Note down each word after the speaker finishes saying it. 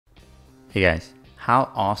Hey guys, how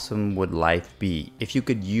awesome would life be if you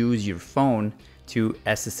could use your phone to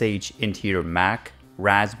SSH into your Mac,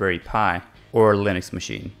 Raspberry Pi, or Linux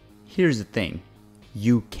machine? Here's the thing,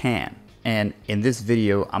 you can. And in this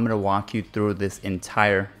video, I'm gonna walk you through this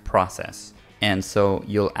entire process. And so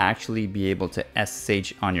you'll actually be able to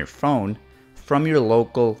SSH on your phone from your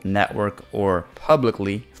local network or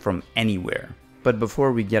publicly from anywhere. But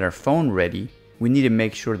before we get our phone ready, we need to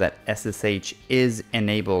make sure that SSH is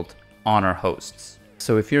enabled on our hosts.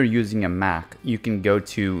 So if you're using a Mac, you can go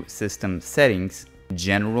to System Settings,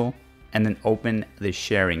 General, and then open the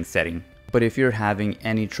sharing setting. But if you're having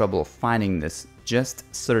any trouble finding this, just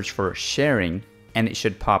search for sharing and it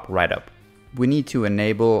should pop right up. We need to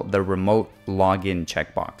enable the remote login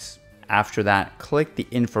checkbox. After that, click the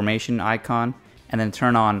information icon and then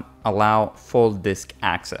turn on allow full disk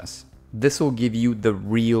access. This will give you the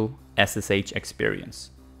real SSH experience.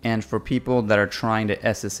 And for people that are trying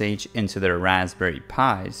to SSH into their Raspberry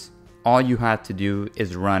Pis, all you have to do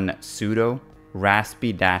is run sudo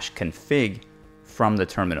raspi-config from the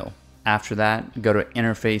terminal. After that, go to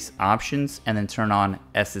interface options and then turn on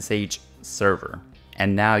SSH server.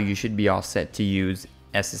 And now you should be all set to use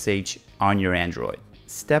SSH on your Android.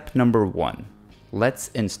 Step number 1, let's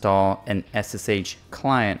install an SSH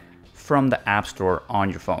client from the App Store on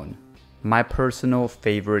your phone. My personal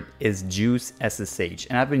favorite is JuiceSSH,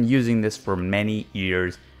 and I've been using this for many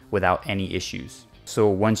years without any issues. So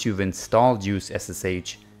once you've installed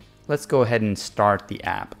JuiceSSH, let's go ahead and start the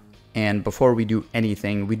app. And before we do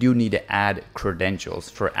anything, we do need to add credentials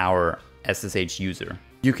for our SSH user.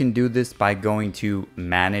 You can do this by going to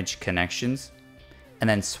Manage Connections and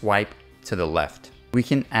then swipe to the left. We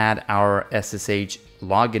can add our SSH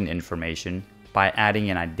login information by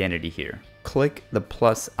adding an identity here. Click the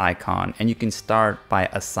plus icon and you can start by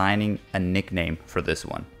assigning a nickname for this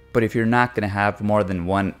one. But if you're not going to have more than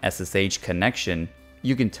one SSH connection,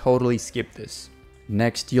 you can totally skip this.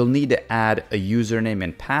 Next, you'll need to add a username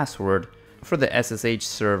and password for the SSH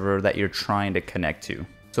server that you're trying to connect to.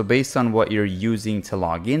 So based on what you're using to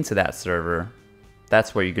log into that server,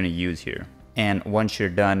 that's what you're going to use here. And once you're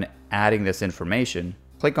done adding this information,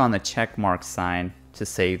 click on the check mark sign to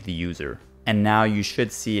save the user. And now you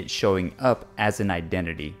should see it showing up as an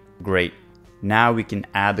identity. Great. Now we can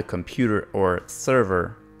add the computer or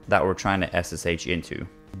server that we're trying to SSH into.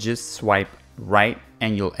 Just swipe right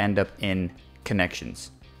and you'll end up in Connections.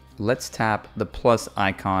 Let's tap the plus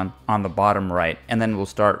icon on the bottom right and then we'll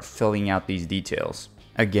start filling out these details.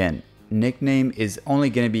 Again, nickname is only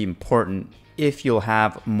going to be important if you'll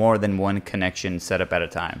have more than one connection set up at a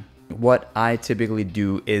time. What I typically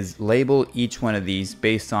do is label each one of these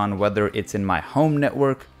based on whether it's in my home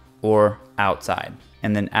network or outside.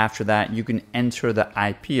 And then after that, you can enter the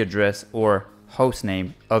IP address or host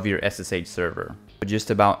name of your SSH server. But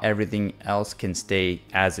just about everything else can stay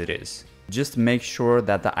as it is. Just make sure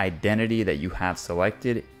that the identity that you have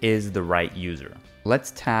selected is the right user.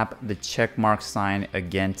 Let's tap the checkmark sign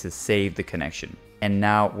again to save the connection. And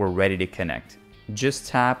now we're ready to connect. Just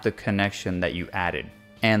tap the connection that you added.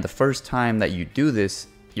 And the first time that you do this,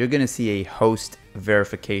 you're gonna see a host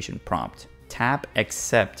verification prompt. Tap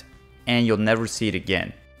accept and you'll never see it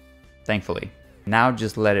again, thankfully. Now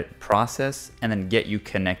just let it process and then get you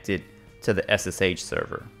connected to the SSH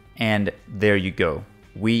server. And there you go,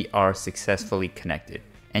 we are successfully connected.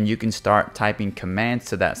 And you can start typing commands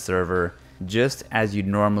to that server just as you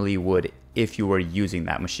normally would if you were using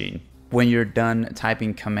that machine. When you're done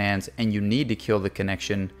typing commands and you need to kill the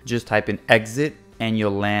connection, just type in exit and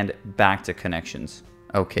you'll land back to connections.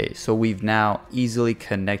 Okay, so we've now easily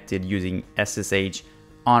connected using SSH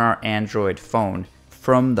on our Android phone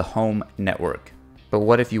from the home network. But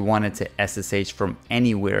what if you wanted to SSH from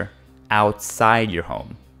anywhere outside your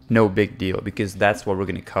home? No big deal, because that's what we're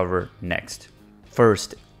going to cover next.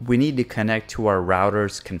 First, we need to connect to our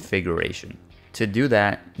router's configuration. To do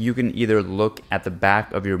that, you can either look at the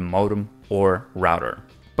back of your modem or router.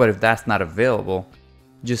 But if that's not available,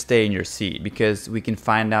 just stay in your seat because we can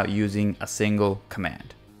find out using a single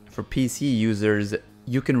command. For PC users,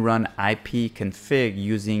 you can run ipconfig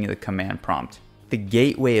using the command prompt. The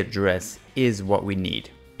gateway address is what we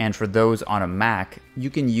need. And for those on a Mac,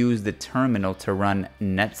 you can use the terminal to run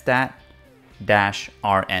netstat-rn.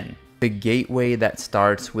 The gateway that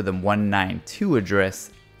starts with a 192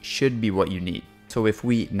 address should be what you need. So if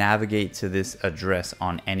we navigate to this address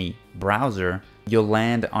on any browser, you'll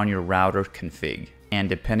land on your router config. And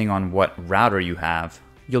depending on what router you have,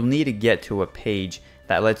 you'll need to get to a page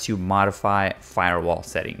that lets you modify firewall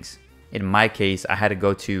settings. In my case, I had to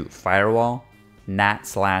go to firewall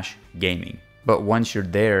nat/gaming. But once you're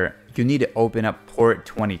there, you need to open up port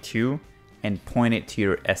 22 and point it to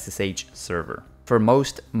your SSH server. For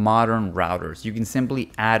most modern routers, you can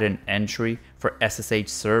simply add an entry for SSH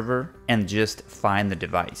server and just find the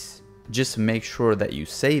device. Just make sure that you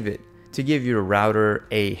save it to give your router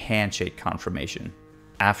a handshake confirmation.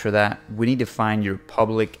 After that, we need to find your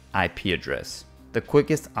public IP address. The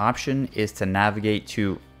quickest option is to navigate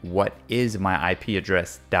to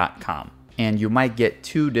whatismyipaddress.com. And you might get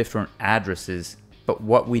two different addresses, but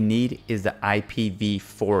what we need is the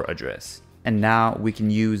IPv4 address. And now we can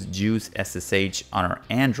use JuiceSSH on our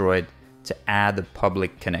Android to add the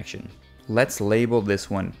public connection. Let's label this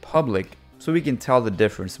one public so we can tell the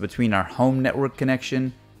difference between our home network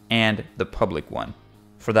connection and the public one.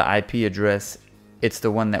 For the IP address, it's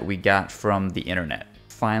the one that we got from the internet.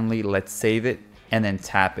 Finally, let's save it and then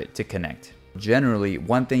tap it to connect. Generally,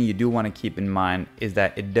 one thing you do want to keep in mind is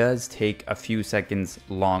that it does take a few seconds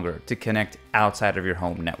longer to connect outside of your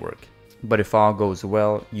home network. But if all goes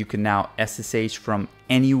well, you can now SSH from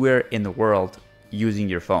anywhere in the world using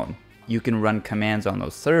your phone. You can run commands on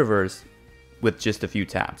those servers with just a few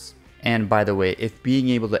taps. And by the way, if being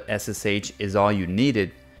able to SSH is all you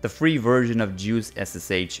needed, the free version of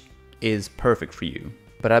JuiceSSH is perfect for you.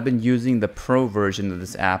 But I've been using the pro version of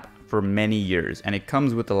this app for many years, and it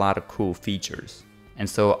comes with a lot of cool features. And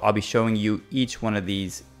so I'll be showing you each one of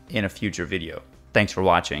these in a future video. Thanks for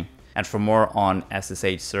watching. And for more on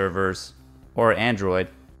SSH servers or Android,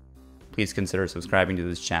 please consider subscribing to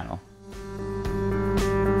this channel.